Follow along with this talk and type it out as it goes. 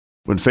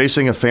When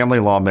facing a family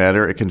law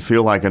matter, it can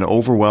feel like an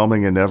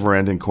overwhelming and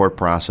never-ending court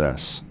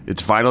process.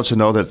 It's vital to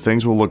know that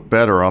things will look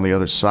better on the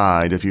other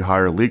side if you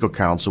hire legal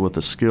counsel with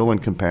the skill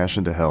and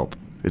compassion to help.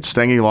 At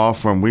Stengy Law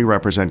Firm, we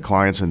represent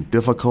clients in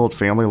difficult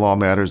family law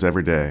matters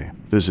every day.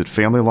 Visit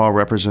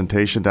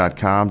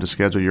FamilyLawRepresentation.com to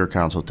schedule your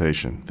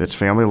consultation. That's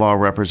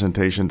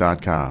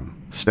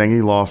FamilyLawRepresentation.com.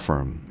 Stengy Law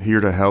Firm, here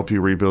to help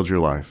you rebuild your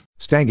life.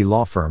 Stengy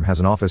Law Firm has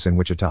an office in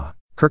Wichita.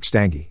 Kirk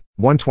Stengy,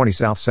 120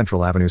 South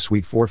Central Avenue,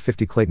 Suite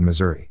 450, Clayton,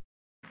 Missouri.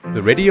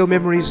 The Radio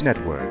Memories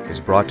Network is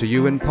brought to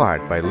you in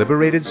part by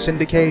Liberated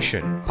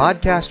Syndication,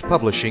 podcast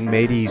publishing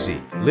made easy,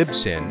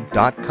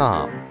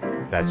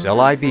 libsyn.com. That's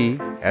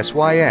LIBSYN.com.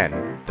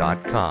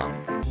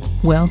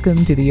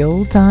 Welcome to the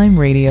Old Time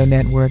Radio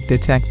Network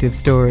Detective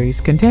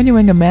Stories,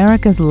 continuing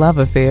America's love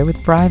affair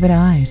with private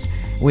eyes.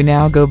 We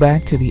now go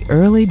back to the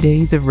early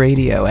days of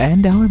radio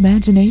and our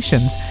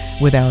imaginations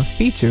with our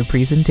feature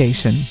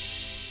presentation.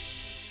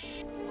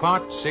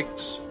 Part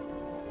 6,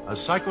 A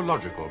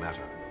Psychological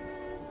Matter.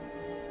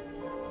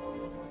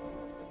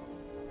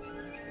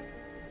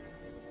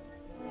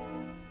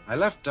 I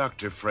left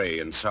Dr. Frey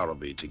and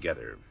Sowerby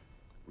together,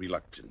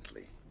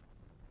 reluctantly.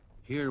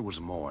 Here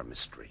was more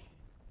mystery.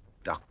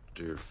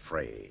 Dr.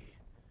 Frey.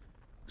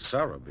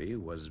 Sowerby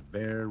was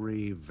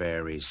very,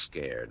 very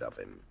scared of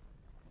him.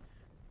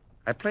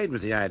 I played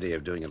with the idea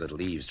of doing a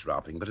little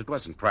eavesdropping, but it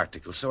wasn't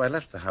practical, so I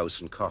left the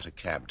house and caught a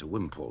cab to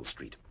Wimpole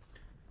Street.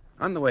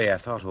 On the way, I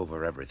thought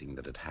over everything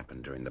that had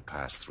happened during the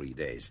past 3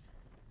 days.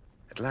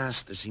 At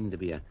last, there seemed to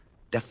be a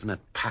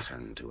definite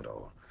pattern to it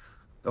all.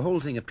 The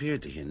whole thing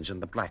appeared to hinge on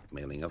the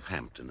blackmailing of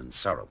Hampton and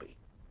Sowerby.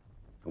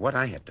 What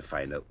I had to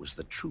find out was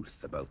the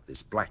truth about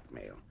this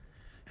blackmail.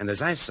 And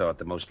as I saw it,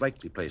 the most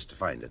likely place to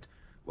find it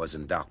was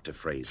in Dr.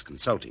 Frey's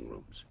consulting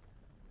rooms.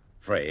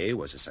 Frey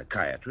was a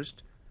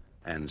psychiatrist,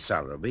 and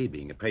Sowerby,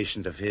 being a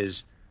patient of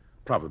his,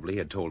 probably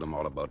had told him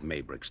all about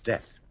Maybrick's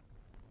death.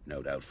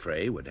 No doubt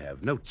Frey would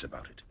have notes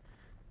about it,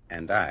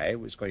 and I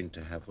was going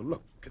to have a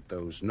look at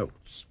those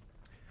notes.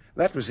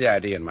 That was the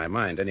idea in my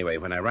mind, anyway,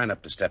 when I ran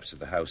up the steps of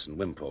the house in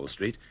Wimpole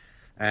Street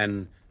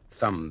and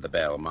thumbed the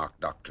bell marked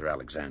Dr.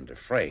 Alexander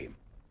Frey.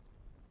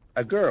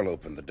 A girl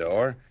opened the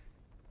door,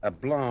 a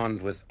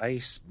blonde with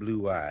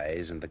ice-blue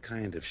eyes and the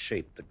kind of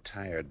shape that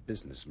tired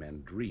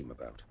businessmen dream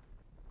about.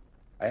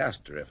 I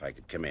asked her if I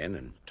could come in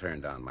and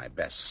turned on my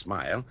best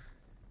smile,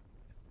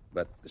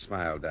 but the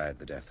smile died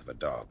the death of a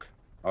dog.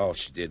 All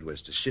she did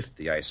was to shift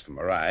the ice from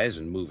her eyes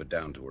and move it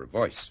down to her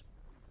voice.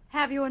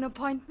 Have you an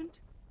appointment?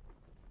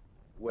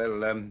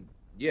 Well,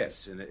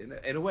 yes, in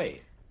a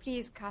way.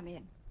 Please come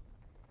in.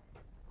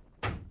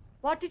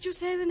 What did you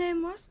say the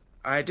name was?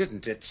 I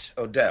didn't. It's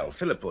Odell,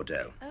 Philip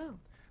Odell. Oh.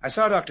 I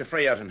saw Dr.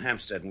 Frey out in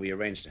Hampstead, and we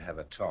arranged to have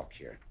a talk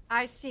here.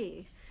 I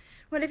see.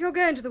 Well, if you'll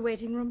go into the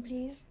waiting room,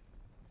 please.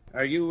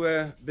 Are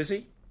you,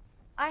 busy?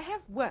 I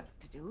have work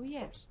to do,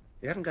 yes.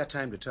 You haven't got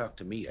time to talk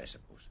to me, I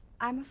suppose.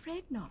 I'm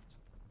afraid not.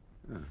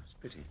 Oh, it's a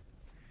pity.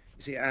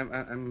 You see,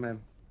 I'm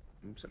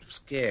sort of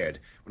scared.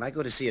 When I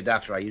go to see a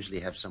doctor, I usually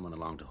have someone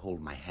along to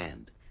hold my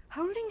hand.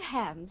 Holding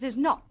hands is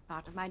not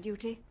part of my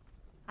duty,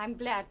 I'm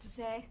glad to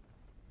say.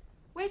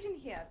 Wait in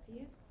here,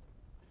 please.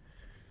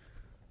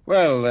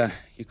 Well,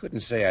 you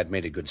couldn't say I'd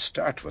made a good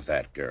start with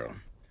that girl.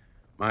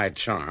 My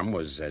charm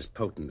was as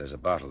potent as a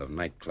bottle of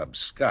nightclub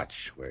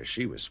scotch, where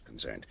she was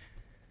concerned.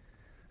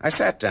 I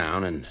sat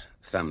down and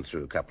thumbed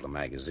through a couple of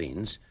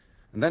magazines,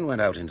 and then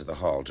went out into the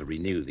hall to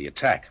renew the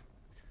attack.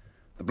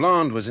 The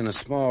blonde was in a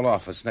small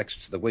office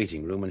next to the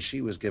waiting room, and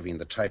she was giving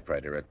the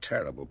typewriter a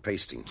terrible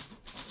pasting.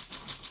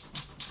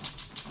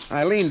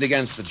 I leaned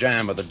against the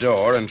jamb of the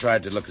door and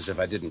tried to look as if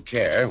I didn't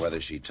care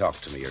whether she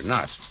talked to me or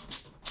not.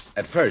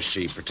 At first,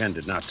 she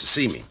pretended not to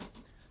see me,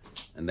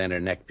 and then her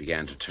neck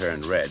began to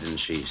turn red, and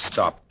she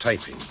stopped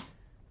typing,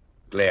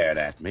 glared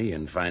at me,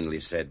 and finally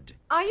said,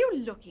 Are you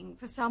looking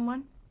for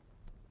someone?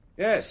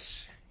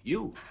 Yes,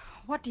 you.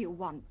 What do you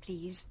want,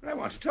 please? I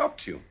want to talk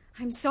to you.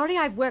 I'm sorry,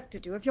 I've work to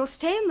do. If you'll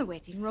stay in the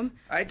waiting room...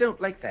 I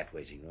don't like that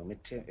waiting room.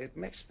 It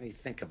makes me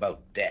think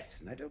about death,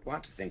 and I don't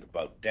want to think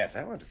about death.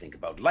 I want to think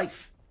about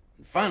life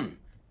and fun.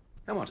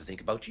 I want to think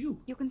about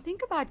you. You can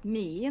think about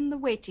me in the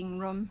waiting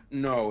room.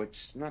 No,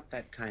 it's not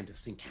that kind of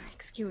thinking.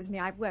 Excuse me,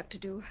 I've work to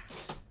do.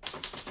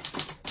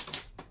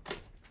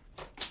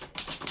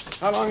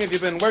 How long have you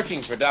been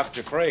working for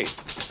Dr. Frey?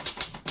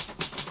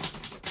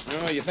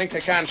 Oh, you think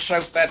I can't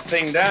shout that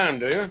thing down,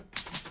 do you?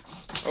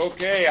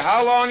 Okay,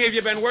 how long have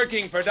you been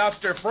working for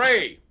Dr.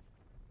 Frey?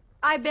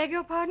 I beg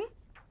your pardon?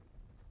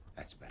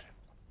 That's better.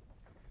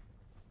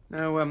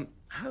 Now,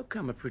 how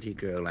come a pretty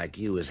girl like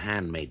you is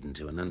handmaiden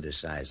to an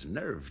undersized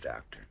nerve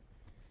doctor?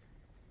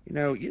 You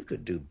know, you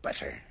could do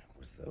better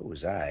with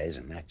those eyes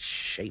and that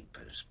shape,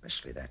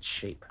 especially that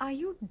shape. Are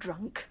you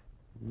drunk?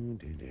 Oh,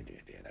 dear,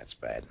 that's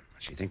bad.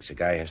 She thinks a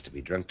guy has to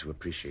be drunk to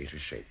appreciate her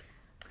shape.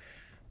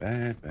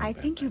 Bad. I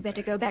think you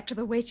better go back to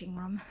the waiting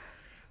room.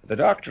 The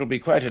doctor will be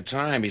quite a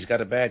time. He's got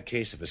a bad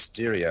case of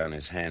hysteria on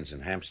his hands in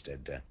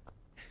Hampstead.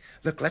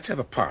 Look, let's have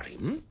a party,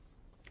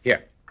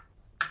 Here.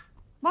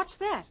 What's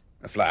that?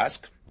 A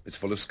flask. It's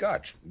full of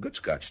scotch. Good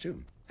scotch,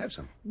 too. Have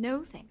some.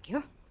 No, thank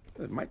you.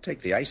 It might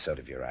take the ice out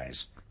of your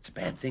eyes. It's a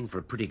bad thing for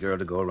a pretty girl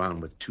to go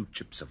around with 2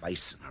 chips of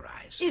ice in her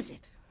eyes. Is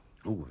it?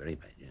 Oh, very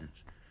bad, yes.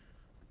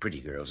 A pretty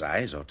girl's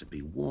eyes ought to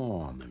be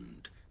warm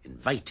and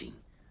inviting,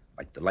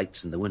 like the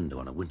lights in the window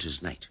on a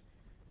winter's night.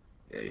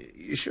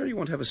 You sure you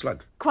won't have a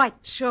slug? Quite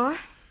sure.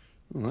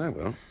 Oh, I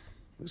will.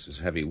 This is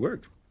heavy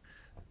work.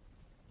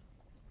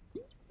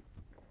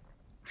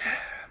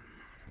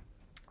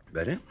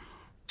 Better?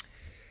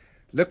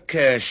 Look,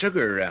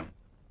 Sugar,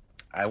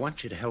 I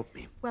want you to help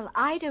me. Well,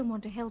 I don't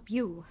want to help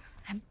you.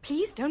 And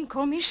please don't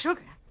call me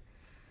Sugar.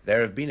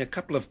 There have been a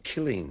couple of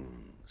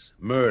killings,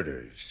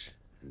 murders,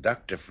 and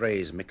Dr.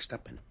 Frey's mixed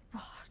up in them.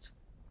 What?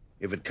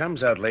 If it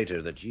comes out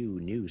later that you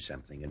knew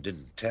something and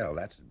didn't tell,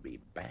 that'd be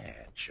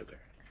bad, Sugar.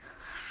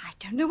 I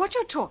don't know what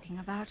you're talking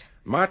about.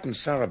 Martin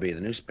Sowerby,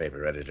 the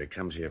newspaper editor,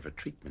 comes here for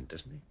treatment,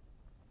 doesn't he?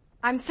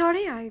 I'm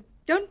sorry, I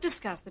don't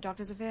discuss the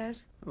doctor's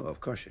affairs. Oh, of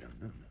course you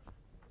don't. No.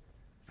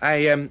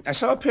 I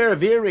saw a pair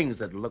of earrings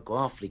that look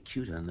awfully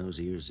cute on those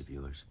ears of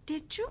yours.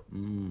 Did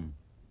you?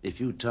 If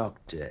you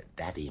talked,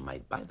 Daddy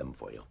might buy them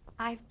for you.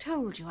 I've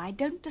told you I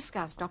don't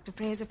discuss Dr.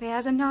 Frey's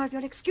affairs, and now if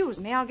you'll excuse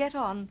me, I'll get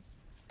on.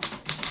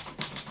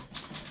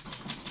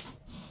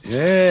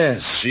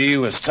 Yes, she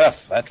was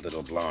tough, that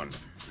little blonde.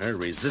 Her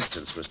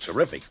resistance was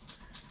terrific.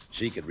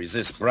 She could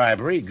resist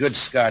bribery, good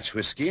Scotch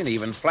whiskey, and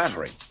even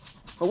flattery.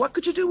 Well, what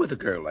could you do with a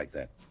girl like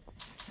that?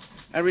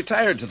 I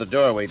retired to the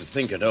doorway to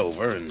think it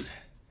over and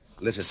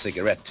lit a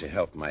cigarette to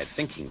help my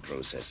thinking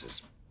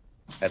processes.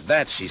 At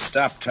that, she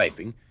stopped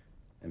typing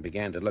and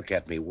began to look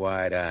at me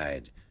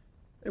wide-eyed.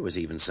 There was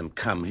even some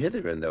come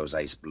hither in those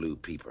ice blue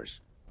peepers.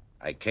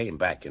 I came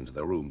back into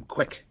the room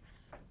quick.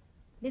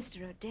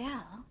 Mr.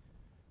 Odell?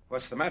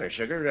 What's the matter,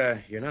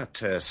 Sugar? You're not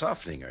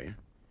softening, are you?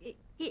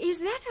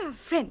 Is that a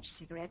French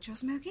cigarette you're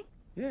smoking?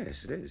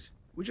 Yes, it is.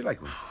 Would you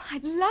like one? Oh,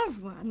 I'd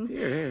love one.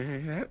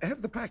 Here,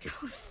 have the packet.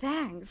 Oh,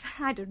 thanks.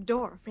 I'd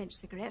adore a French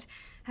cigarette.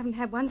 Haven't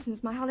had one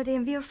since my holiday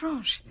in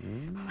Villefranche.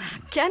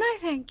 Can I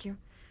thank you?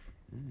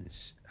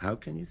 Yes. How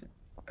can you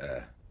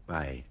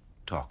by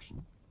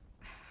talking?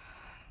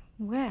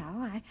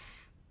 Well,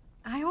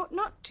 I ought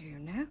not to, you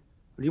know.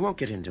 Well, you won't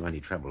get into any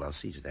trouble. I'll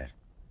see to that.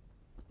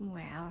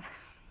 Well,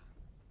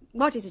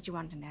 what is it you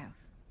want to know?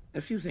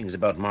 A few things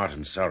about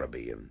Martin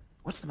Sowerby.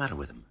 What's the matter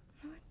with him?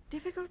 Oh,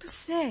 difficult to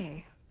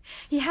say.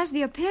 He has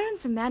the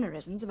appearance and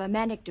mannerisms of a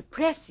manic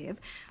depressive,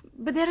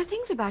 but there are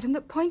things about him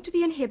that point to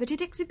the inhibited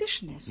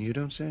exhibitionist. You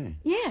don't say.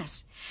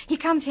 Yes. He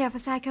comes here for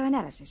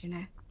psychoanalysis, you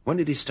know. When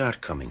did he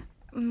start coming?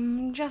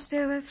 Just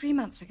over 3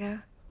 months ago.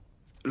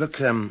 Look,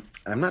 I'm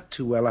not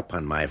too well up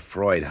on my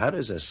Freud. How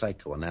does a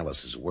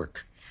psychoanalysis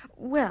work?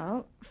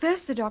 Well,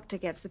 first the doctor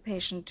gets the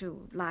patient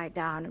to lie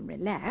down and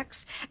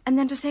relax, and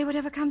then to say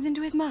whatever comes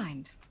into his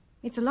mind.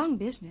 It's a long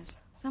business.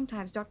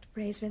 Sometimes Dr.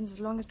 Frey spends as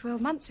long as 12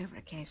 months over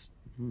a case.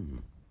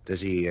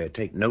 Does he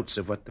take notes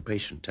of what the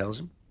patient tells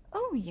him?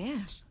 Oh,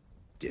 yes.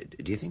 Do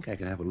you think I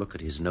can have a look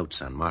at his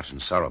notes on Martin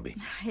Sowerby?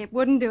 It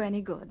wouldn't do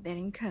any good. They're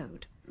in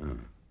code.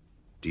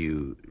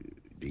 Do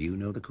you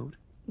know the code?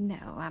 No,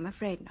 I'm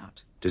afraid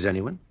not. Does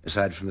anyone,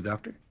 aside from the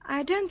doctor?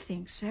 I don't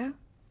think so.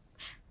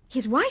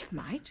 His wife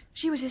might.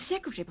 She was his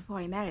secretary before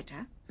he married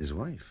her. His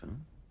wife, huh?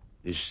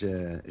 Is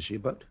she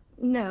about?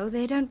 No,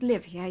 they don't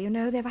live here, you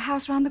know. They have a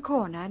house round the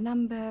corner,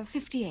 number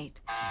 58.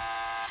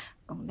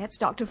 Oh, that's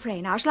Dr.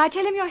 Frey now. Shall I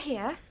tell him you're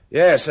here?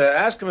 Yes,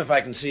 ask him if I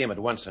can see him at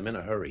once. I'm in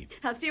a hurry.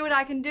 I'll see what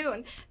I can do,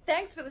 and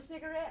thanks for the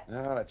cigarette.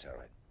 Oh, that's all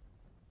right.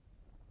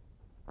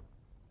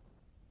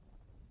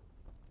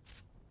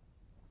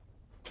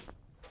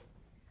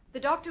 The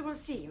doctor will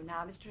see you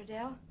now, Mr.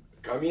 Odell.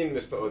 Come in,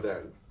 Mr.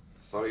 Odell.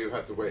 Sorry you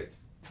had to wait.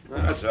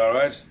 That's all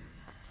right.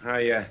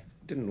 I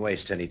didn't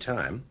waste any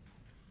time.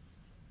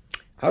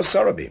 How's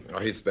Sowerby? Oh,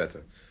 he's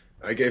better.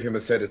 I gave him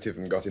a sedative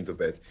and got into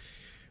bed.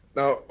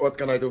 Now, what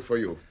can I do for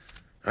you?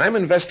 I'm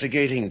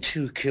investigating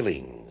 2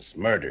 killings,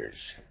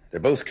 murders. They're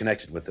both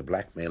connected with the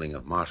blackmailing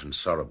of Martin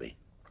Sowerby.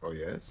 Oh,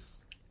 yes?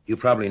 You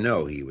probably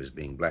know he was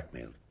being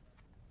blackmailed.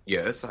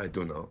 Yes, I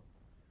do know.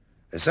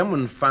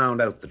 Someone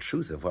found out the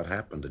truth of what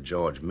happened to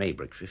George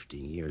Maybrick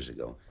 15 years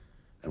ago.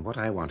 And what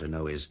I want to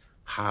know is,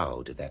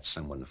 how did that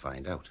someone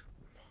find out?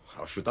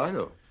 How should I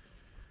know?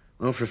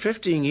 Well, for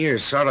 15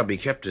 years, Sowerby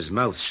kept his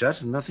mouth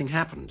shut and nothing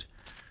happened.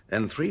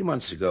 Then 3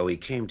 months ago, he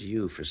came to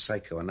you for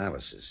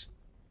psychoanalysis.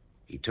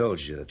 He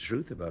told you the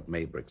truth about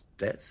Maybrick's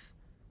death,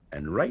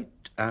 and right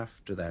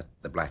after that,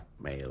 the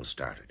blackmail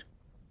started.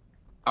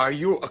 Are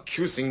you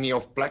accusing me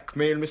of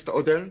blackmail, Mr.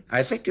 Odell?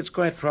 I think it's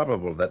quite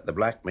probable that the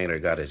blackmailer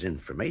got his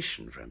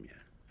information from you.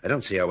 I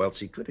don't see how else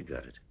he could have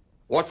got it.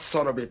 What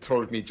Sowerby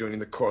told me during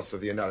the course of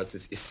the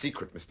analysis is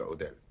secret, Mr.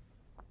 Odell.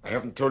 I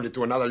haven't told it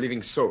to another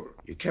living soul.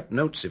 You kept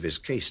notes of his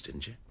case,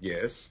 didn't you?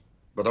 Yes,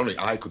 but only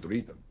I could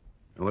read them.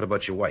 And what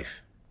about your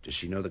wife? Does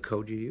she know the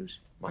code you use?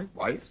 My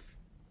wife?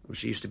 Well,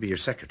 she used to be your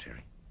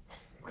secretary.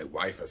 My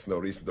wife has no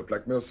reason to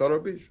blackmail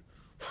Sowerby.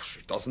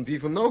 She doesn't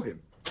even know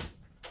him.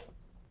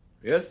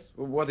 Yes?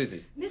 What is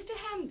it? Mr.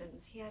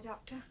 Hamden's here,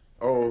 Doctor.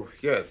 Oh,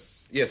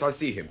 yes. Yes, I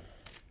see him.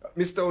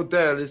 Mr.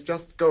 Odell is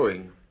just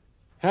going.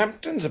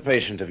 Hampton's a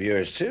patient of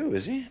yours, too,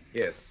 is he?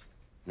 Yes.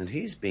 And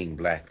he's being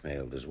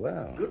blackmailed as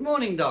well. Good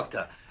morning,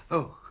 Doctor.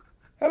 Oh.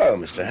 Hello,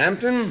 Mr.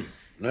 Hampton.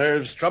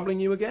 Nerves troubling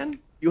you again?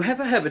 You have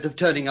a habit of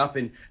turning up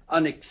in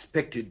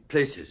unexpected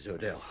places,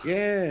 Odell.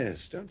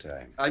 Yes, don't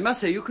I? I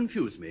must say you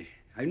confuse me.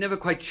 I'm never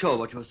quite sure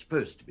what you're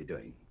supposed to be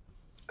doing.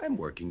 I'm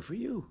working for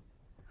you.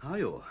 Are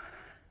you?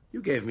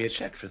 You gave me a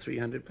check for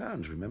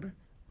 £300, remember?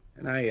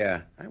 And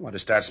I want to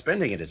start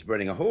spending it. It's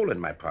burning a hole in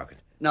my pocket.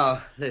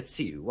 Now, let's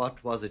see.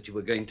 What was it you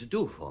were going to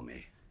do for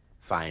me?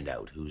 Find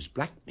out who's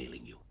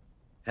blackmailing you.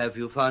 Have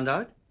you found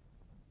out?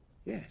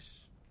 Yes.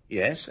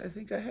 Yes, I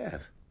think I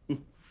have.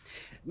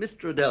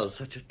 Mr. Odell's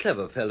such a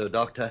clever fellow,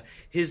 Doctor.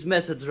 His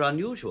methods are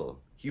unusual.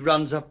 He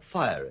runs up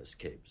fire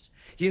escapes.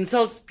 He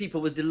insults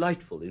people with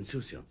delightful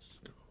insouciance.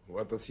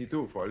 What does he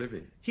do for a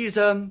living? He's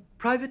a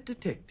private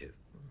detective.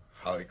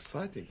 How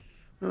exciting.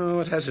 Oh,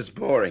 it has its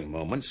boring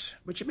moments,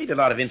 but you meet a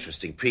lot of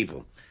interesting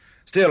people.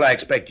 Still, I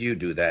expect you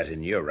do that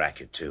in your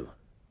racket, too.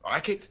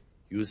 Racket?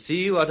 You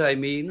see what I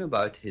mean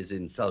about his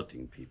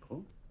insulting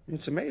people?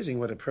 It's amazing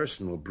what a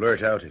person will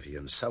blurt out if you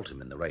insult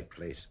him in the right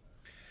place.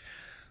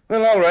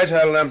 Well, all right,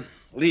 I'll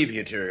leave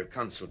you to your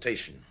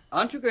consultation.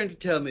 Aren't you going to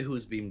tell me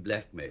who's been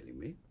blackmailing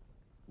me?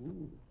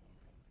 Ooh,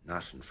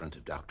 not in front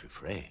of Dr.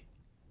 Frey.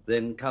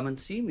 Then come and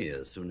see me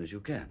as soon as you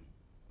can.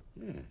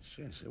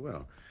 Yes, I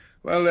will.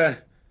 Well,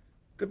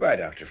 goodbye,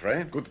 Dr.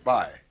 Frey.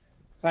 Goodbye.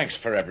 Thanks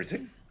for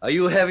everything. Are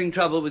you having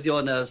trouble with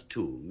your nerves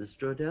too,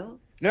 Mr. Odell?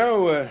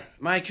 No,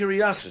 my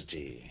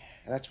curiosity.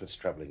 That's what's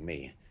troubling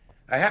me.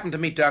 I happened to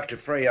meet Dr.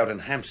 Frey out in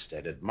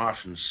Hampstead at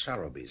Martin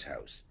Sowerby's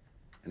house,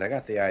 and I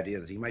got the idea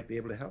that he might be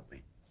able to help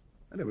me.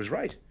 And I was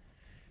right.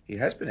 He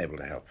has been able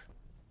to help.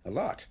 A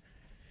lot.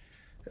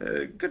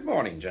 Good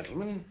morning,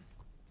 gentlemen.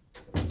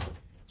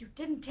 You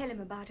didn't tell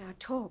him about our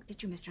talk,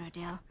 did you, Mr.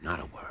 Odell? Not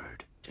a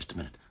word. Just a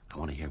minute. I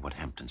want to hear what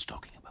Hampton's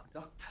talking about.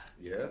 Doctor,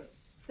 Yes?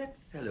 that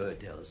fellow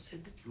Odell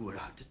said that you were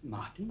out at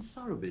Martin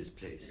Sowerby's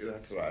place.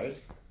 That's right.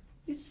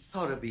 Is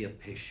Sowerby a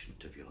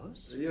patient of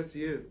yours? Yes,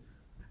 he is.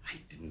 I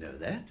didn't know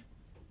that.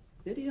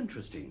 Very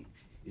interesting.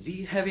 Is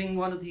he having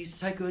one of these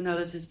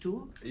psychoanalysis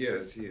too?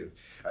 Yes, he is.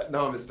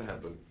 Now, Mr.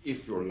 Hampton,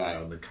 if you'll lie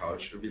on the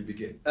couch, we'll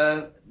begin.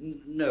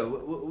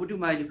 No. Would you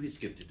mind if we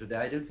skipped it today?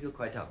 I don't feel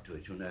quite up to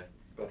it, you know.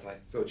 But I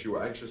thought you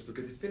were anxious to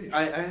get it finished.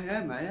 I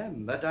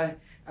am. But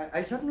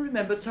I suddenly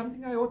remembered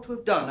something I ought to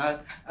have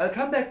done. I'll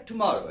come back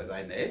tomorrow, if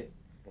I may.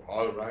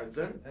 All right,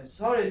 then.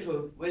 Sorry to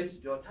have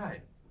wasted your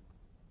time.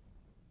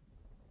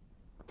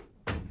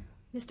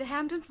 Mr.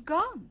 Hampton's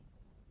gone.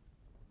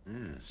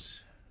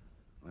 Yes.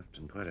 Left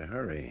in quite a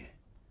hurry.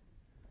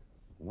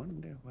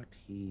 Wonder what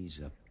he's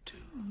up to.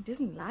 It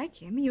isn't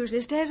like him. He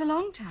usually stays a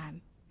long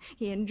time.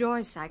 He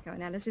enjoys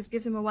psychoanalysis,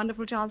 gives him a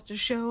wonderful chance to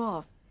show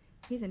off.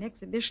 He's an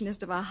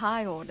exhibitionist of a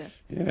high order.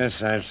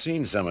 Yes, I've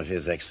seen some of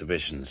his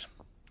exhibitions.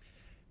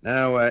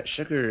 Now,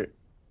 Sugar,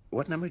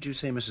 what number did you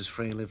say Mrs.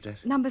 Frey lived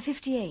at? Number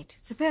 58.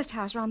 It's the first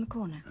house round the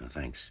corner. Oh,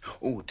 thanks.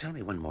 Oh, tell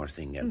me one more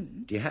thing.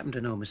 Do you happen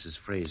to know Mrs.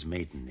 Frey's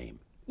maiden name?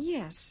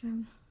 Yes.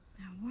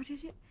 Now, what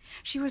is it?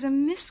 She was a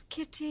Miss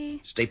Kitty...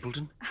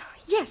 Stapleton?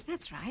 Yes,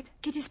 that's right.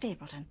 Kitty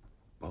Stapleton.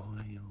 Boy,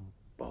 oh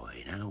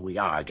boy, now we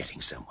are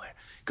getting somewhere.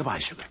 Goodbye,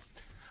 Sugar.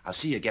 I'll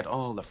see you get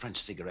all the French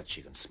cigarettes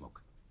you can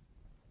smoke.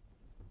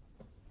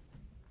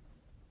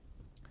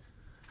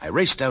 I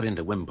raced out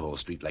into Wimpole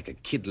Street like a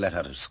kid let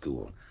out of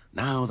school.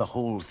 Now the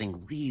whole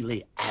thing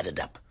really added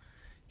up.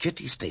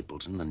 Kitty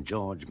Stapleton and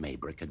George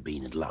Maybrick had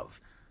been in love.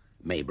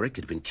 Maybrick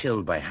had been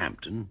killed by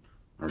Hampton,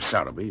 or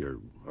Sowerby,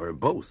 or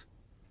both.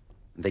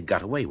 They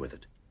got away with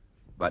it.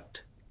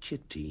 But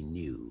Kitty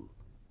knew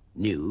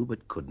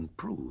but couldn't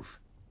prove.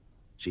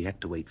 She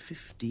had to wait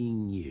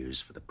 15 years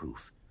for the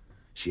proof.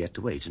 She had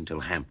to wait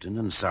until Hampton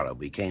and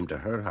Sowerby came to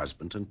her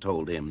husband and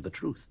told him the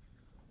truth.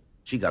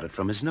 She got it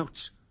from his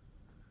notes.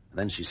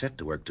 Then she set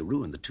to work to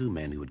ruin the two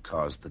men who had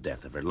caused the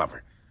death of her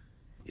lover.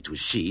 It was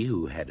she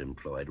who had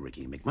employed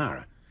Ricky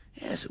McMara.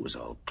 Yes, it was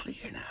all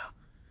clear now.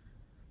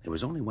 There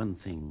was only one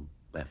thing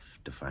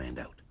left to find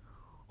out.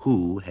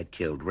 Who had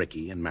killed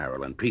Ricky and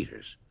Marilyn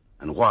Peters,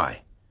 and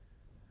why?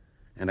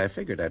 And I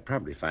figured I'd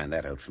probably find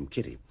that out from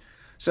Kitty.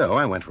 So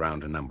I went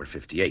round to number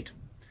 58.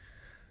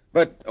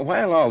 But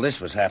while all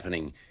this was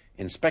happening,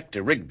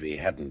 Inspector Rigby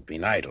hadn't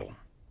been idle.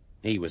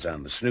 He was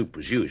on the snoop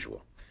as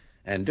usual,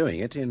 and doing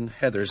it in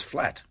Heather's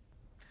flat.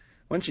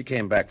 When she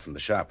came back from the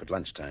shop at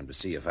lunchtime to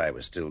see if I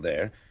was still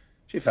there,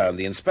 she found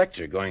the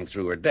inspector going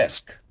through her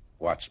desk,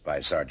 watched by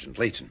Sergeant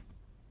Layton.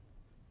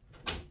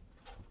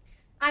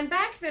 I'm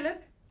back,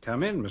 Philip.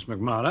 Come in, Miss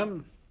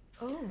McMahon.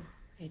 Oh,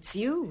 it's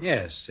you.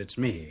 Yes, it's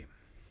me.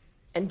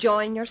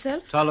 Enjoying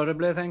yourself?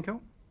 Tolerably, thank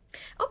you.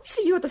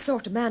 Obviously, you're the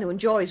sort of man who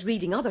enjoys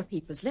reading other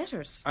people's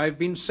letters. I've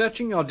been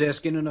searching your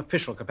desk in an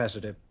official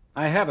capacity.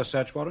 I have a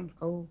search warrant.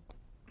 Oh.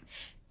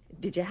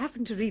 Did you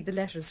happen to read the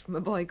letters from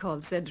a boy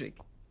called Cedric?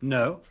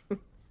 No.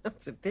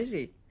 That's a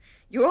pity.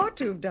 You ought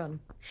to have done.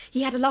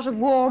 He had a lot of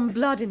warm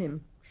blood in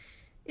him.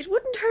 It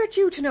wouldn't hurt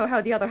you to know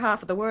how the other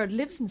half of the world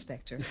lives,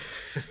 Inspector.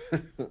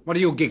 What are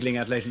you giggling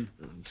at, Layton?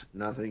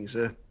 Nothing,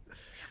 sir.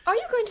 Are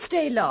you going to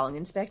stay long,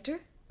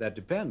 Inspector? That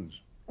depends.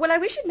 Well, I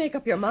wish you'd make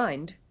up your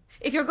mind.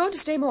 If you're going to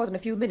stay more than a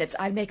few minutes,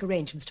 I'll make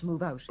arrangements to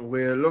move out.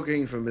 We're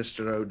looking for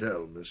Mr.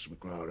 Odell, Miss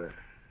McMurray.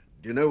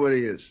 Do you know where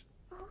he is?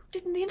 Oh,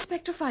 didn't the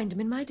inspector find him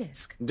in my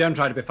desk? Don't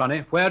try to be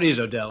funny. Where is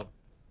Odell?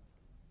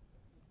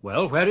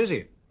 Well, where is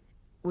he?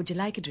 Would you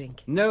like a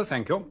drink? No,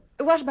 thank you.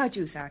 What about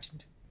you,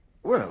 Sergeant?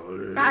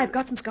 Well, I've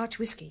got some Scotch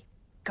whiskey.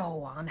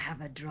 Go on,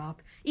 have a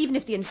drop. Even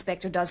if the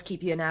inspector does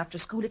keep you in after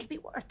school, it'll be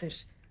worth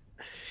it.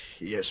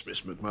 Yes,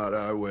 Miss McMurray,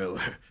 I will.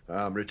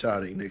 I'm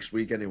retiring next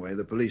week anyway.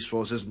 The police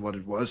force isn't what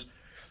it was.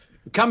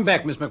 Come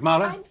back, Miss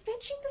McMurray. I'm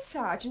fetching the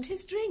sergeant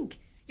his drink.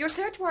 Your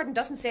search warrant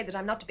doesn't say that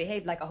I'm not to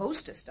behave like a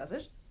hostess, does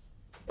it?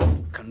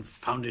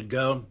 Confounded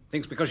girl.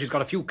 Thinks because she's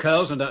got a few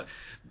curls and a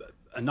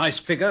nice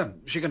figure,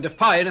 she can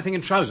defy anything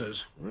in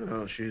trousers.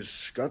 Well,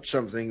 she's got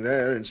something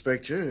there,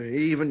 Inspector.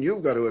 Even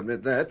you've got to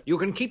admit that. You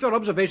can keep your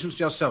observations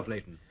to yourself,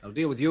 Leighton. I'll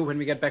deal with you when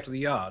we get back to the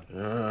yard.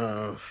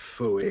 Ah,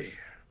 phooey.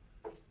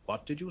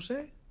 What did you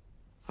say?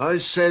 I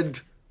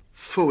said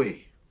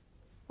phooey.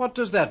 What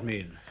does that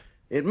mean?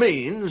 It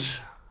means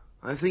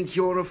I think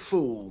you're a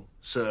fool,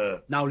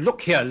 sir. Now,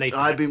 look here, Leighton.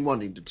 I've been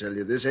wanting to tell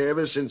you this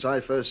ever since I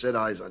first set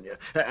eyes on you.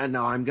 And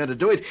now I'm going to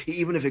do it,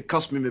 even if it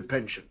costs me my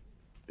pension.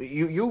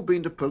 You've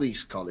been to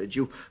police college.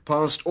 You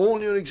passed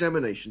all your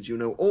examinations. You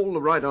know all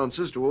the right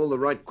answers to all the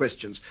right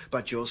questions.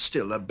 But you're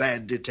still a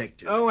bad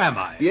detective. Oh, am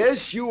I?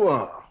 Yes, you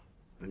are.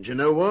 And you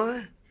know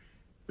why?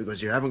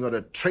 Because you haven't got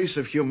a trace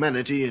of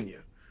humanity in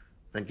you.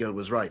 That girl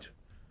was right.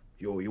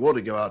 You ought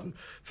to go out and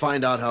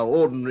find out how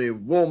ordinary,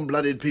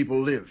 warm-blooded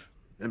people live.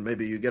 Then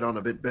maybe you get on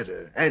a bit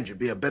better, and you'd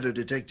be a better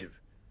detective.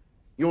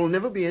 You'll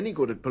never be any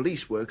good at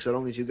police work so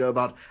long as you go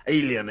about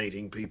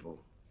alienating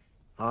people.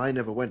 I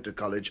never went to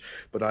college,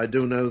 but I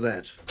do know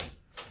that.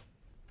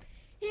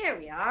 Here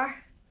we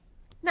are.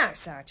 Now,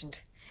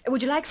 Sergeant,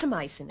 would you like some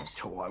ice in it?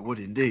 Oh, I would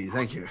indeed,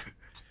 thank you.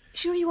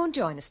 Sure you won't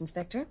join us,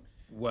 Inspector?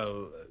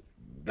 Well...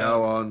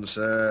 Go on,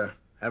 sir.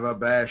 Have a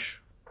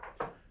bash.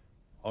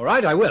 All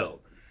right, I will.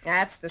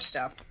 That's the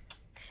stuff.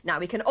 Now,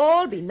 we can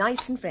all be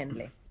nice and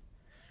friendly.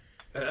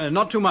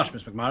 Not too much,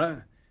 Miss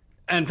McMurray.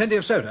 And plenty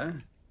of soda.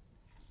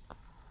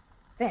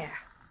 There.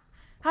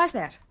 How's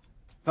that?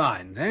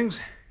 Fine, thanks.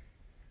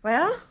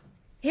 Well,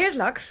 here's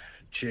luck.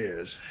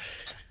 Cheers.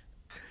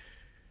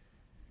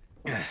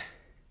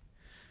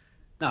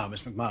 Now,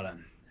 Miss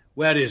McMurray,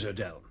 where is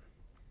Odell?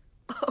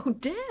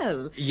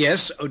 Odell?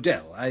 Yes,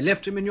 Odell. I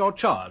left him in your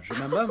charge,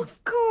 remember?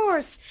 Of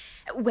course.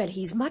 Well,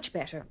 he's much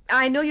better.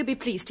 I know you'll be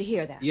pleased to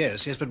hear that.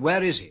 Yes, but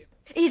where is he?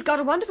 He's got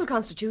a wonderful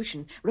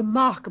constitution,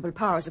 remarkable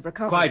powers of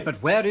recovery. Quite,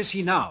 but where is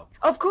he now?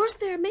 Of course,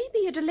 there may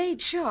be a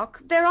delayed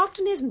shock. There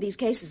often is in these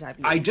cases, I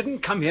believe. I didn't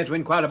come here to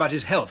inquire about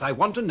his health. I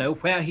want to know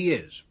where he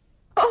is.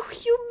 Oh,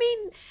 you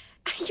mean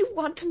you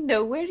want to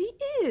know where he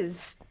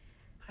is?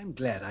 I'm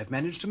glad I've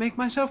managed to make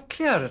myself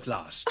clear at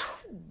last. Oh,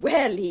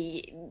 well,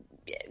 he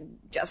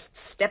just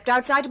stepped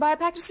outside to buy a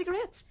pack of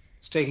cigarettes.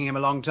 It's taking him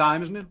a long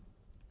time, isn't it?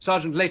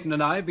 Sergeant Leighton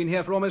and I have been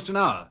here for almost an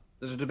hour.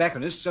 There's a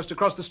tobacconist just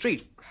across the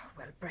street.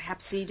 Well,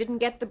 perhaps he didn't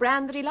get the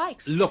brand that he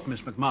likes. Look,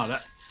 Miss McMurray.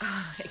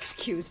 Oh,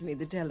 excuse me,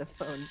 the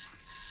telephone.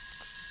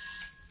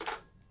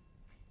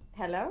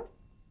 Hello?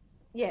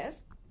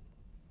 Yes?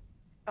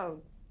 Oh,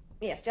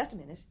 yes, just a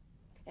minute.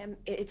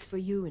 It's for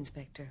you,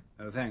 Inspector.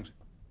 Oh, thanks.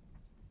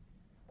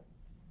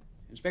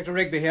 Inspector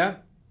Rigby here.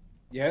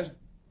 Yes?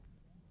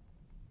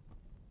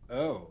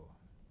 Oh.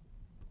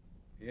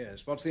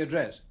 Yes, what's the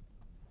address?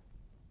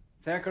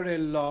 Thackeray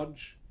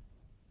Lodge,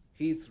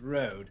 Heath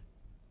Road.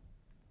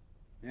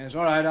 Yes,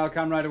 all right, I'll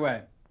come right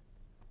away.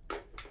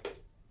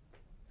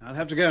 I'll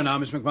have to go now,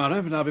 Miss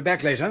McMurray, but I'll be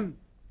back later.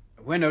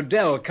 When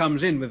Odell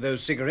comes in with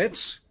those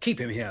cigarettes, keep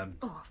him here.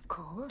 Oh, of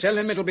course. Tell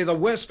him it'll be the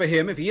worse for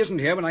him if he isn't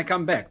here when I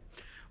come back.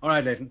 All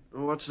right, Leighton.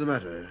 What's the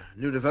matter?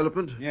 New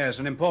development? Yes,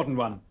 an important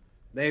one.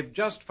 They've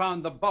just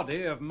found the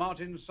body of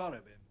Martin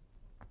Sowerby.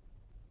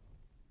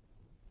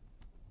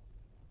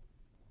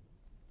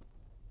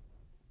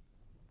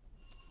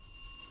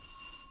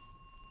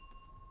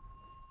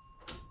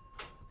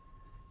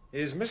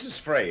 Is Mrs.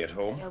 Frey at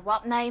home?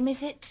 What name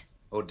is it?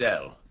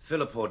 Odell.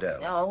 Philip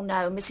Odell. Oh,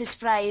 no, Mrs.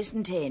 Frey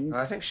isn't in.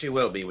 I think she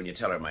will be when you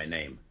tell her my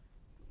name.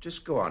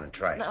 Just go on and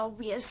try it. Oh,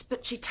 yes,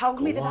 but she told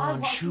me that I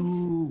wasn't...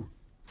 Shoo.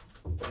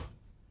 Mrs.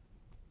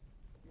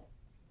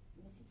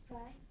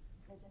 Frey,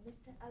 there's a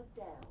Mr.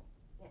 Odell.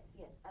 Yes,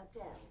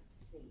 Odell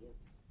to see you. Is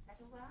that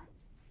all right?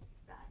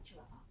 Right, you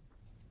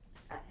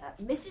are.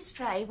 Mrs.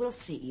 Frey will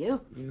see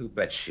you. You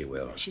bet she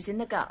will. She's in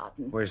the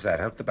garden. Where's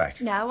that? Out the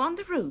back? No, on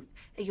the roof.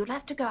 You'll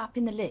have to go up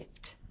in the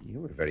lift.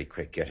 You were very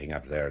quick getting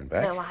up there and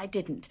back. No, I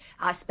didn't.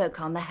 I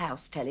spoke on the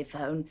house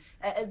telephone.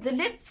 The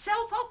lift's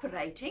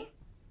self-operating.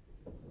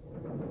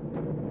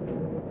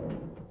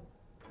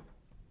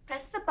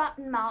 Press the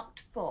button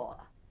marked 4.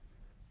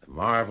 The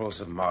marvels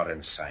of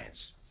modern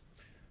science.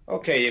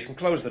 Okay, you can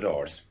close the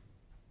doors.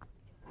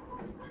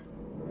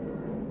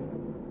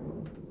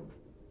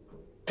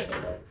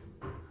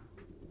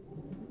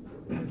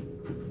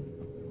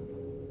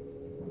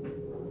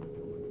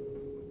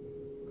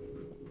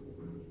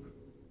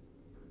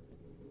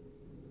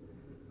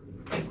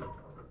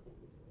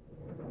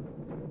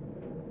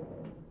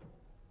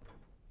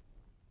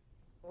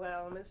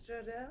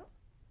 Mr. Odell?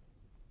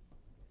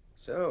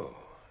 So,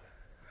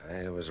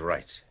 I was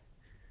right.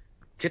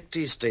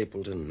 Kitty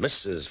Stapleton,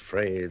 Mrs.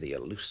 Frey, the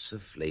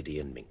elusive lady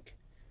in mink.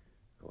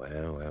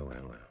 Well.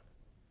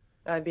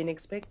 I've been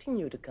expecting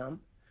you to come.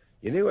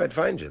 You knew I'd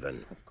find you,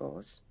 then? Of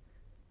course.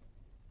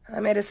 I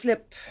made a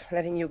slip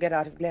letting you get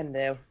out of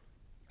Glendale.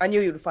 I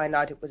knew you'd find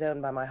out it was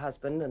owned by my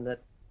husband and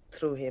that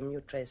through him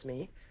you'd trace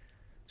me.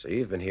 So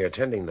you've been here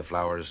tending the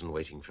flowers and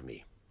waiting for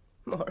me?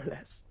 More or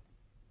less.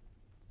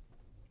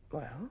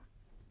 Well,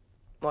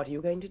 what are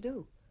you going to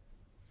do?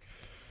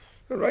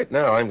 Well, right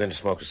now, I'm going to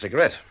smoke a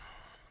cigarette.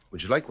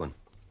 Would you like one?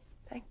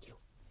 Thank you.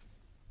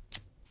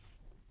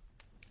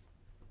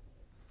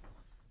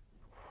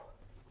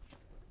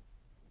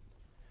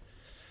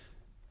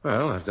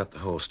 Well, I've got the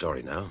whole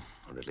story now,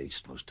 or at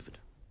least most of it.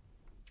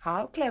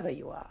 How clever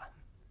you are.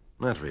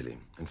 Not really.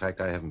 In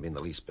fact, I haven't been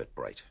the least bit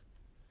bright.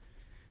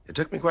 It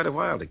took me quite a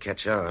while to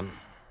catch on.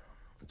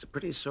 It's a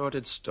pretty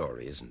sordid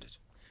story, isn't it?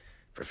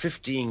 For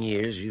 15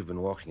 years, you've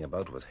been walking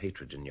about with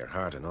hatred in your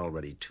heart, and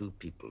already 2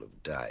 people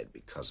have died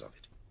because of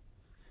it.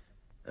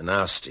 A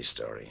nasty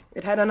story.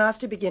 It had a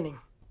nasty beginning.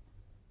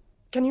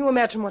 Can you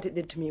imagine what it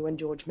did to me when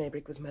George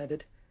Maybrick was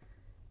murdered?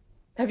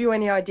 Have you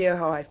any idea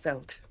how I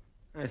felt?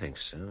 I think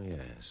so,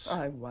 yes.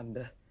 I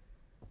wonder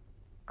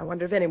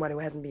if anyone who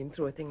hasn't been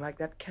through a thing like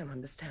that can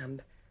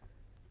understand.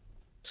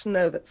 To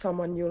know that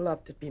someone you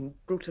loved had been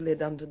brutally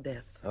done to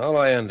death. All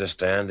I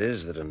understand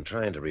is that in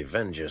trying to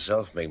revenge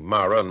yourself,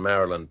 McMara and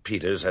Marilyn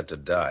Peters had to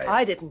die.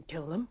 I didn't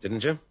kill them.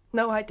 Didn't you?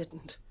 No, I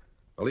didn't.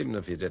 Well, even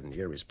if you didn't,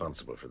 you're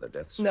responsible for their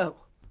deaths. No.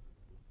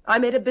 I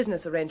made a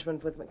business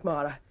arrangement with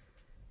McMara.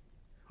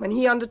 When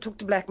he undertook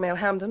to blackmail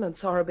Hampden and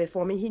Sowerby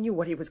for me, he knew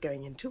what he was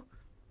going into.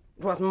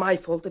 It wasn't my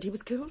fault that he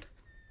was killed.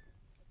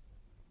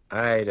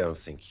 I don't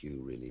think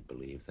you really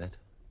believe that.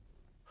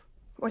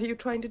 What are you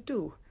trying to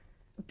do?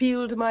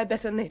 Appeal to my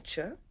better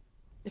nature?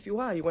 If you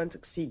are, you won't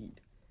succeed.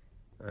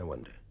 I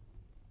wonder.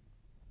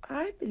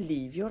 I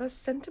believe you're a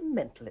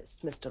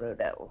sentimentalist, Mr.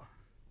 Odell.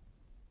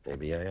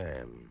 Maybe I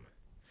am.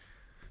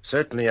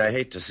 Certainly, I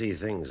hate to see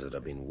things that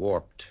have been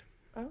warped.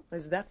 Oh,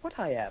 is that what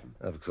I am?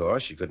 Of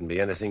course, you couldn't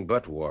be anything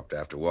but warped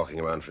after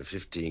walking around for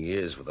 15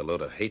 years with a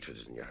load of hatred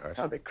in your heart.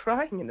 I'll be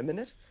crying in a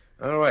minute.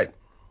 All right.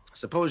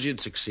 Suppose you'd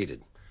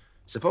succeeded.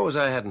 Suppose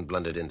I hadn't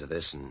blundered into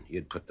this and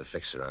you'd put the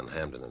fixer on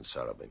Hampden and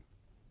Sowerby.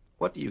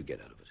 What do you get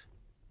out of it?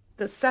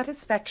 The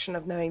satisfaction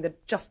of knowing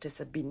that justice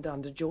had been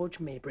done to George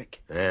Maybrick.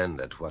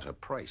 And at what a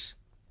price.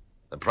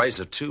 The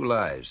price of 2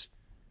 lives.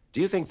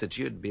 Do you think that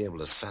you'd be able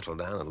to settle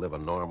down and live a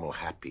normal,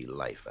 happy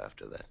life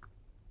after that?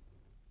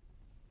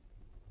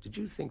 Did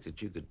you think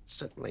that you could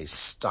suddenly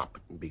stop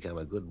it and become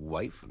a good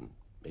wife and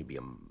maybe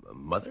a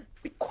mother?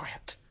 Be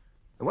quiet.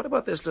 And what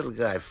about this little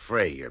guy,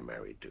 Frey, you're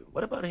married to?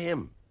 What about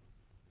him?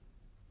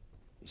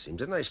 He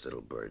seems a nice little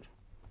bird.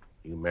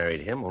 You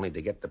married him only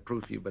to get the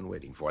proof you've been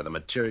waiting for, the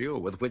material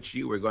with which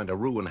you were going to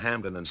ruin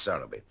Hampden and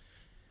Sowerby.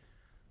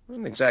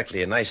 Wasn't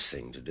exactly a nice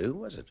thing to do,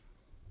 was it?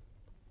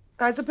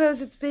 I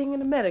suppose it's being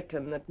an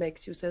American that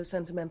makes you so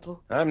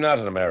sentimental. I'm not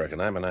an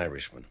American. I'm an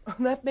Irishman.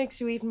 That makes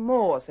you even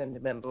more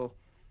sentimental.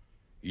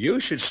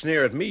 You should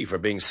sneer at me for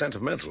being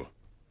sentimental.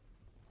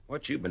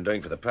 What you've been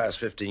doing for the past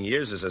 15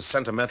 years is as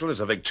sentimental as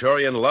a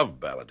Victorian love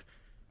ballad.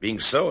 Being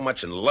so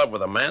much in love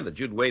with a man that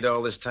you'd wait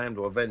all this time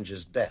to avenge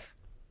his death.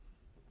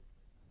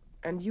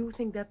 And you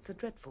think that's a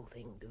dreadful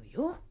thing, do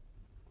you?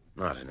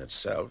 Not in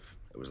itself.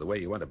 It was the way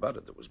you went about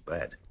it that was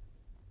bad.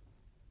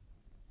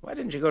 Why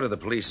didn't you go to the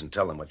police and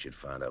tell them what you'd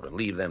found out and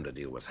leave them to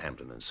deal with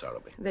Hampden and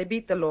Sowerby? They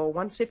beat the law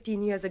once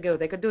 15 years ago.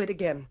 They could do it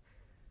again.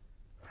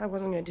 I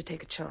wasn't going to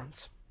take a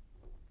chance.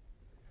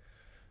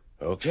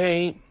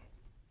 Okay.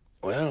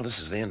 Well, this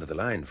is the end of the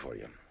line for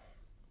you.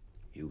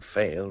 You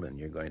failed, and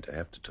you're going to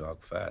have to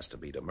talk fast to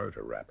beat a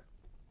murder rap.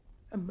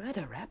 A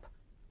murder rap?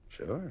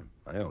 Sure.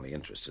 My only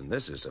interest in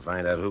this is to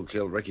find out who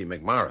killed Ricky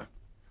McMara.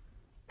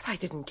 But I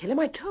didn't kill him.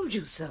 I told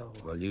you so.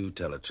 Well, you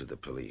tell it to the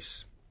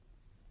police.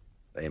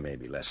 They may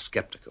be less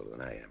skeptical than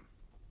I am.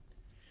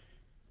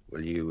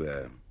 Will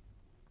you,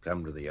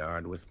 come to the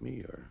yard with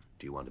me, or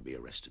do you want to be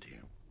arrested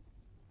here?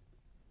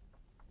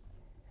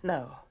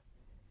 No.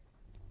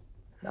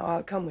 No,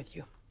 I'll come with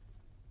you.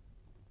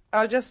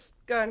 I'll just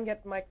go and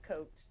get my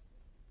coat.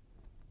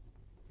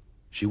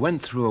 She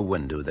went through a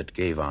window that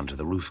gave onto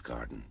the roof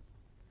garden.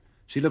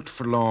 She looked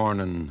forlorn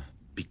and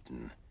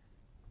beaten.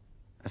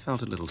 I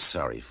felt a little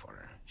sorry for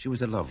her. She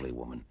was a lovely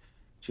woman.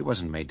 She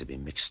wasn't made to be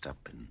mixed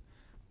up in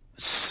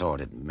a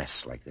sordid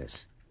mess like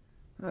this.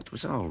 It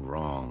was all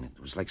wrong.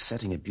 It was like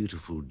setting a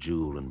beautiful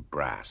jewel in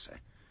brass.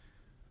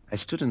 I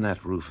stood in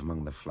that roof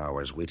among the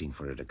flowers waiting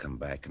for her to come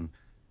back, and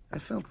I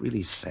felt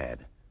really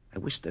sad. I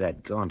wished that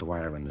I'd gone to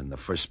Ireland in the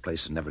first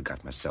place and never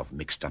got myself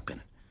mixed up in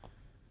it.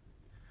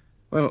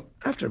 Well,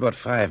 after about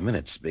 5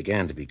 minutes, it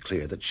began to be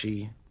clear that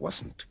she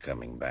wasn't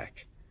coming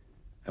back.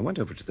 I went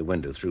over to the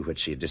window through which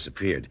she had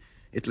disappeared.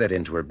 It led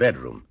into her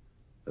bedroom.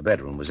 The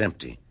bedroom was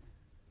empty.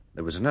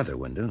 There was another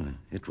window.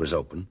 It was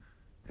open,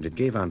 and it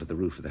gave onto the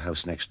roof of the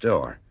house next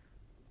door.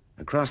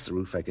 Across the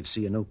roof, I could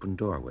see an open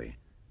doorway,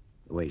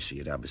 the way she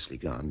had obviously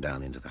gone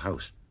down into the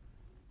house.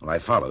 Well, I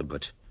followed,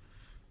 but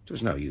it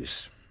was no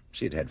use.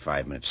 She had had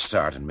 5 minutes'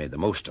 start and made the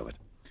most of it.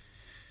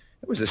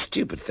 It was a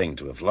stupid thing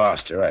to have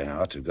lost her. I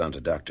ought to have gone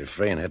to Dr.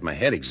 Frey and had my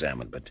head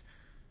examined, but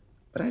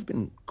I'd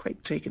been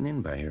quite taken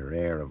in by her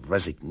air of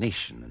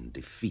resignation and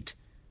defeat.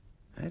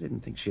 I didn't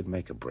think she'd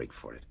make a break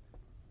for it.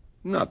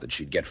 Not that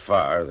she'd get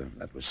far.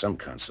 That was some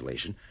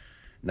consolation.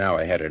 Now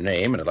I had her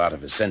name and a lot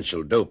of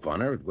essential dope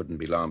on her. It wouldn't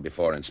be long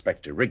before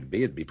Inspector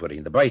Rigby would be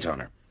putting the bite on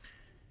her.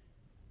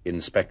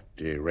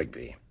 Inspector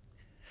Rigby.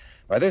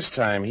 By this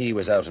time, he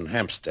was out in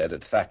Hampstead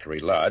at Thackeray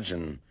Lodge,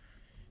 and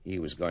he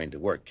was going to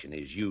work in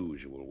his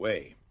usual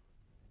way.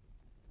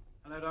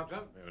 Hello, Doctor.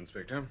 Hello,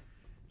 Inspector.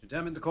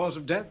 Determined the cause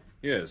of death?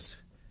 Yes.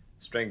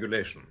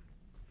 Strangulation.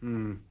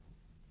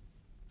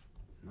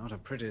 Not a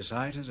pretty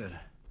sight, is it?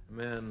 A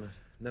man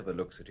never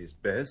looks at his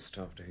best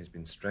after he's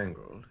been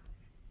strangled.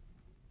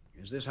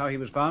 Is this how he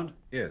was found?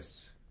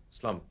 Yes.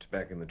 Slumped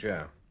back in the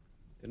chair.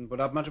 Didn't put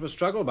up much of a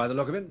struggle by the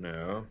look of it.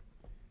 No.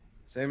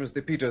 Same as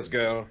the Peters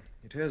girl.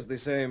 It has the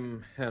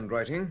same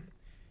handwriting.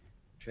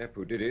 Chap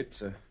who did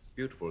it's a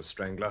beautiful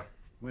strangler.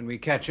 When we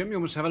catch him, you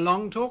must have a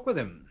long talk with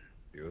him.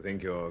 Do you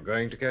think you're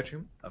going to catch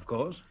him? Of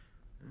course.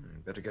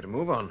 Better get a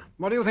move on.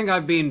 What do you think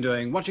I've been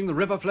doing? Watching the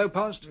river flow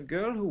past? A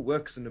girl who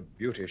works in a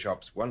beauty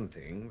shop's one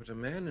thing, but a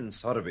man in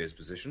Sotheby's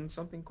position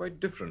something quite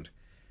different.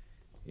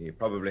 He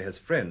probably has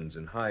friends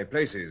in high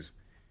places.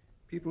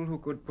 People who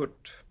could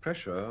put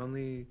pressure on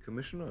the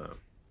commissioner.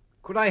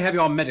 Could I have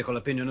your medical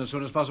opinion as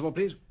soon as possible,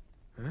 please?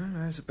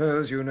 Well, I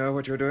suppose you know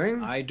what you're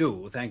doing. I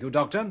do, thank you,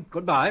 Doctor.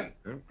 Goodbye.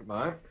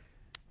 Goodbye.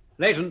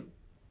 Leighton.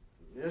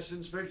 Yes,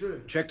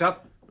 Inspector? Checked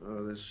up?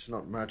 Oh, there's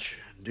not much.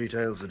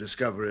 Details the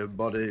discovery of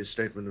body,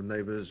 statement of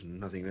neighbours, and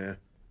nothing there.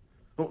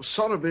 Oh,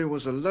 Sotheby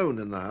was alone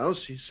in the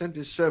house. He sent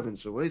his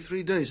servants away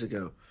 3 days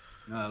ago.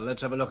 Now,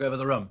 let's have a look over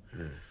the room.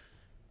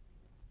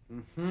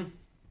 Yeah.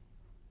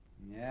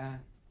 Yeah.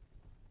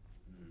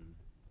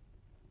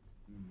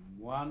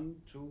 1,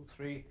 2,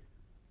 3,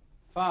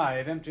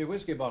 5 empty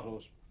whiskey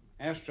bottles.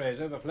 Ashtrays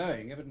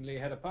overflowing. Evidently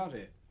had a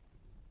party.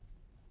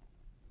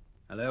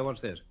 Hello,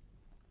 what's this?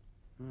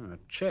 A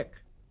check.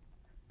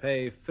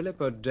 Pay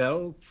Philip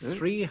Odell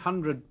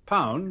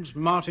 £300,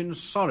 Martin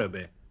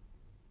Sotheby.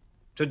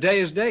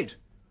 Today's date.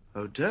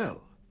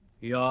 Odell?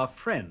 Your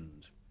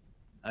friend.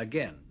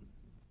 Again.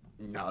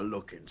 Now,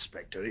 look,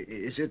 Inspector,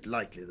 is it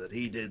likely that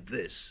he did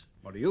this?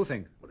 What do you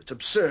think? Well, it's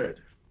absurd.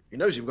 He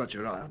knows you've got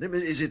your eye on him.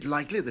 Is it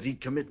likely that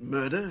he'd commit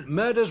murder?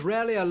 Murder's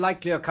rarely a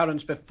likely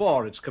occurrence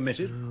before it's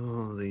committed.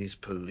 Oh, these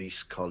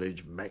police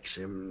college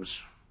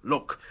maxims.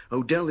 Look,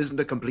 Odell isn't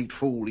a complete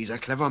fool. He's a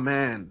clever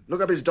man.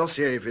 Look up his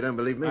dossier if you don't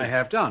believe me. I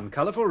have done.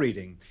 Colourful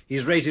reading.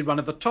 He's rated one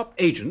of the top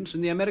agents in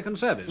the American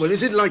service. Well,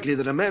 is it likely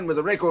that a man with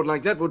a record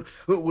like that would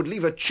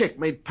leave a cheque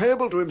made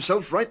payable to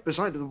himself right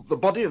beside the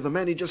body of the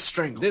man he just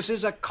strangled? This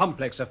is a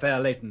complex affair,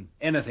 Leighton.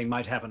 Anything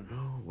might happen.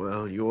 Oh,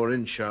 well, you're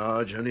in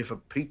charge. Only for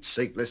Pete's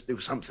sake, let's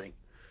do something.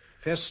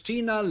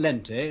 Festina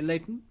Lente,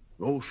 Leighton?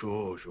 Oh,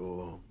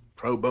 sure.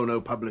 Pro bono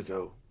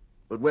publico.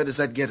 But where does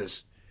that get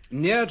us?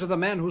 Near to the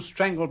man who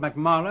strangled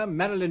McMara,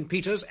 Marilyn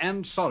Peters,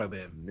 and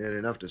Sotheby. Near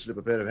enough to slip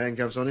a pair of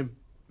handcuffs on him?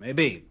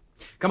 Maybe.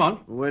 Come on.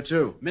 Where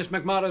to? Miss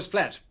McMara's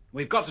flat.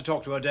 We've got to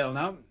talk to Odell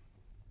now.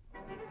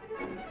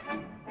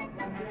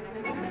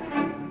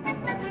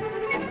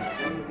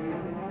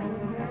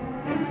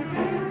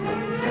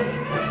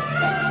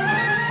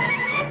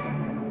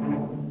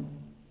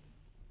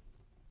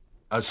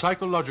 A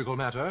Psychological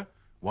Matter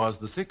was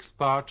the 6th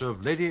part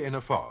of Lady in a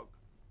Fog,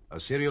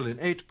 a serial in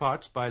 8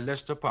 parts by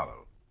Lester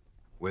Powell,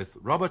 with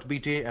Robert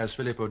Beatty as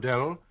Philip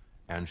Odell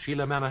and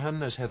Sheila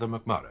Manahan as Heather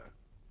McMara.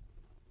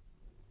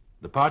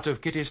 The part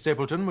of Kitty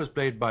Stapleton was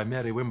played by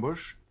Mary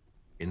Wimbush,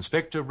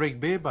 Inspector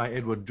Rigby by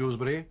Edward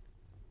Dewsbury,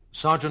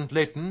 Sergeant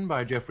Leighton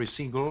by Geoffrey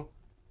Siegel,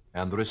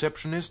 and the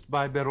receptionist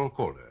by Beryl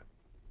Calder.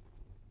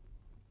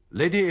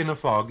 Lady in a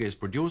Fog is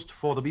produced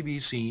for the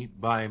BBC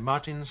by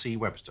Martin C.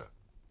 Webster.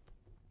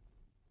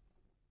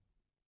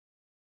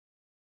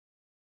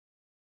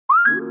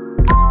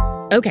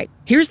 Okay,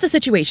 here's the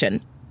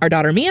situation. Our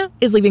daughter Mia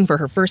is leaving for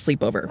her first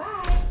sleepover.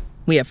 Bye.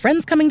 We have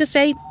friends coming to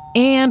stay,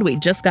 and we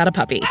just got a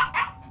puppy.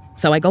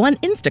 So I go on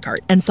Instacart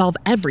and solve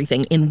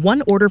everything in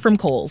one order from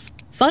Kohl's.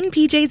 Fun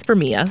PJs for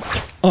Mia.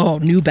 Oh,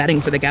 new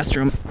bedding for the guest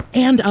room.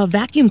 And a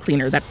vacuum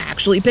cleaner that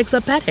actually picks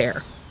up pet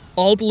hair.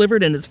 All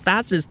delivered in as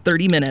fast as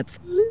 30 minutes.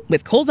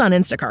 With Kohl's on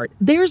Instacart,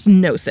 there's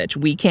no such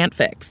we can't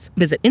fix.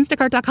 Visit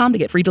instacart.com to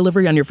get free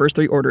delivery on your first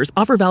 3 orders.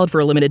 Offer valid for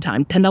a limited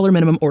time. $10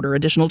 minimum order.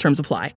 Additional terms apply.